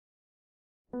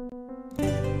Ένα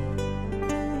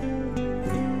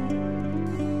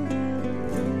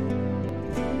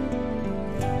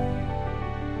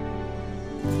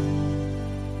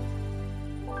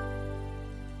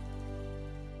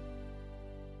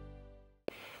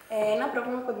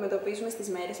πρόβλημα που αντιμετωπίζουμε στις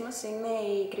μέρες μας είναι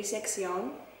η κρίση αξιών,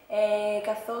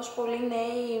 καθώς πολλοί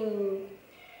νέοι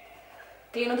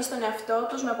κλείνονται στον εαυτό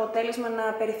τους με αποτέλεσμα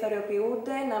να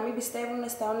περιθωριοποιούνται, να μην πιστεύουν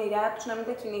στα όνειρά τους, να μην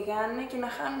τα κυνηγάνε και να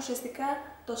χάνουν ουσιαστικά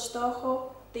το στόχο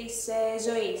της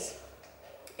ζωής.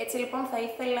 Έτσι λοιπόν θα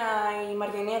ήθελα οι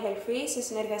Μαριανοί αδελφοί, σε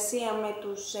συνεργασία με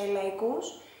τους λαϊκούς,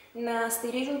 να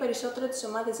στηρίζουν περισσότερο τις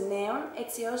ομάδες νέων,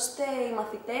 έτσι ώστε οι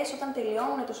μαθητές όταν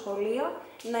τελειώνουν το σχολείο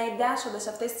να εντάσσονται σε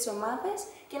αυτές τις ομάδες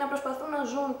και να προσπαθούν να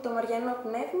ζουν το μαριανό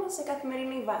πνεύμα σε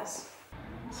καθημερινή βάση.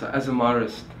 So as a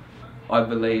Marist, I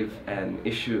believe an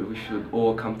issue we should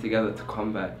all come together to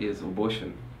combat is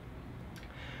abortion.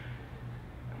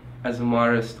 As a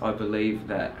Marist, I believe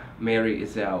that Mary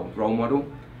is our role model,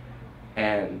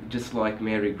 and just like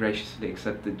Mary graciously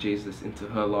accepted Jesus into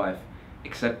her life,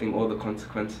 accepting all the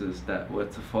consequences that were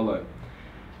to follow,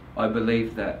 I believe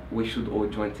that we should all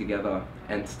join together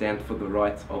and stand for the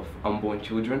rights of unborn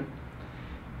children.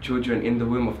 Children in the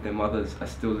womb of their mothers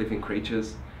are still living creatures,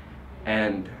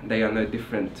 and they are no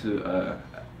different to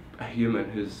a human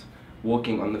who's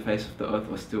walking on the face of the earth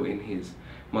or still in his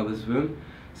mother's womb.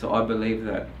 So I believe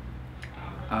that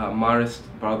Marist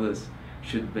brothers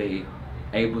should be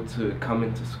able to come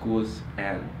into schools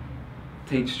and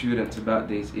teach students about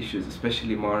these issues,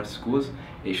 especially Marist schools.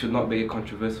 It should not be a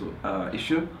controversial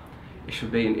issue. It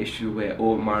should be an issue where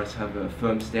all Marists have a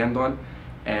firm stand on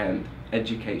and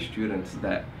educate students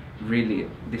that really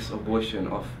this abortion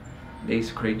of these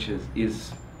creatures is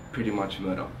pretty much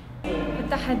murder.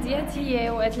 التحديات هي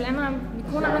وقت اللي أنا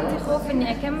بيكون عندي خوف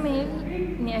إني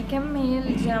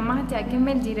أكمل جامعتي،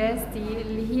 أكمل دراستي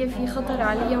اللي هي في خطر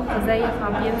عليها وكزيف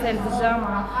عم بينزل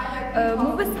بالجامعة،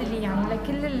 مو بس إلي يعني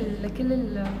لكل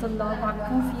الطلاب عم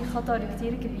بيكون في خطر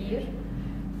كتير كبير،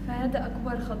 فهذا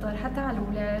أكبر خطر حتى على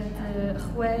الأولاد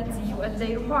إخواتي وقت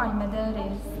يروحوا على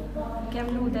المدارس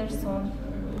يكملوا درسهم.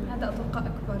 هذا أتوقع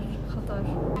أكبر خطر.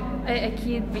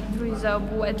 أكيد بيقدروا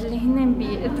يجاوبوا وقت اللي هن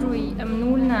بيقدروا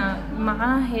يأمنوا لنا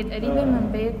معاهد قريبة من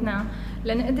بيتنا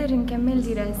لنقدر نكمل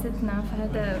دراستنا،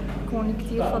 فهذا بيكون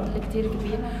كتير فضل كتير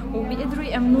كبير، وبيقدروا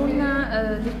يأمنوا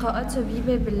لنا لقاءات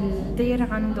شبيبة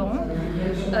بالدير عندهم،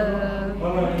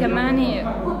 كمان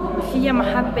فيها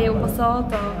محبة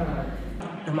وبساطة.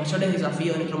 Los mayores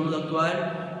desafíos de nuestro mundo actual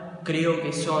creo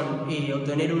que son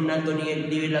obtener un alto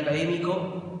nivel académico,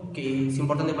 que es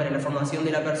importante para la formación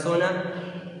de la persona,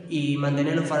 y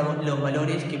mantener los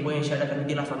valores que pueden llegar a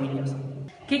transmitir las familias.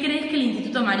 ¿Qué crees que el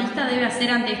Instituto Marista debe hacer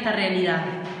ante esta realidad?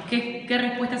 ¿Qué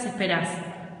respuestas esperás?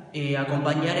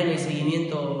 Acompañar en el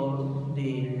seguimiento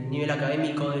del nivel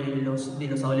académico de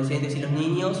los adolescentes y los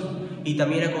niños, y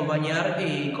también acompañar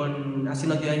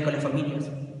haciendo actividades con las familias,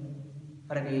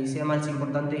 para que sea más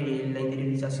importante la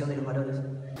interiorización de los valores.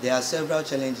 There are several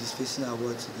challenges facing our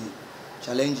world today.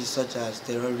 Challenges such as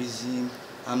terrorism,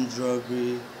 armed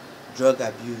robbery, drug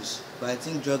abuse. But I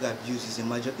think drug abuse is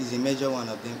a major one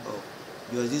of them all,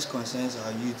 because this concerns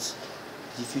our youth,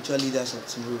 the future leaders of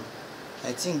tomorrow.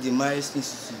 I think the Marist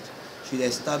Institute should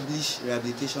establish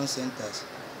rehabilitation centers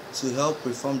to help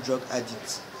reform drug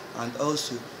addicts, and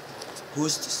also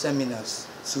host seminars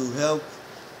to help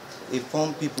inform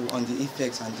people on the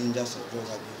effects and dangers of drug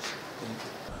abuse. Thank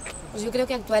you. Pues yo creo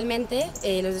que actualmente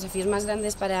los desafíos más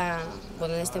grandes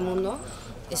en este mundo,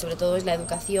 sobre todo es la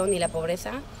educación y la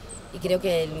pobreza, y creo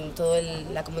que en toda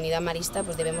la comunidad marista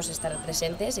pues debemos estar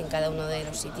presentes en cada uno de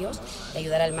los sitios y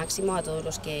ayudar al máximo a todos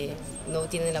los que no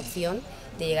tienen la opción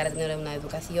de llegar a tener una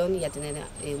educación y a tener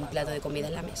un plato de comida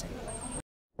en la mesa.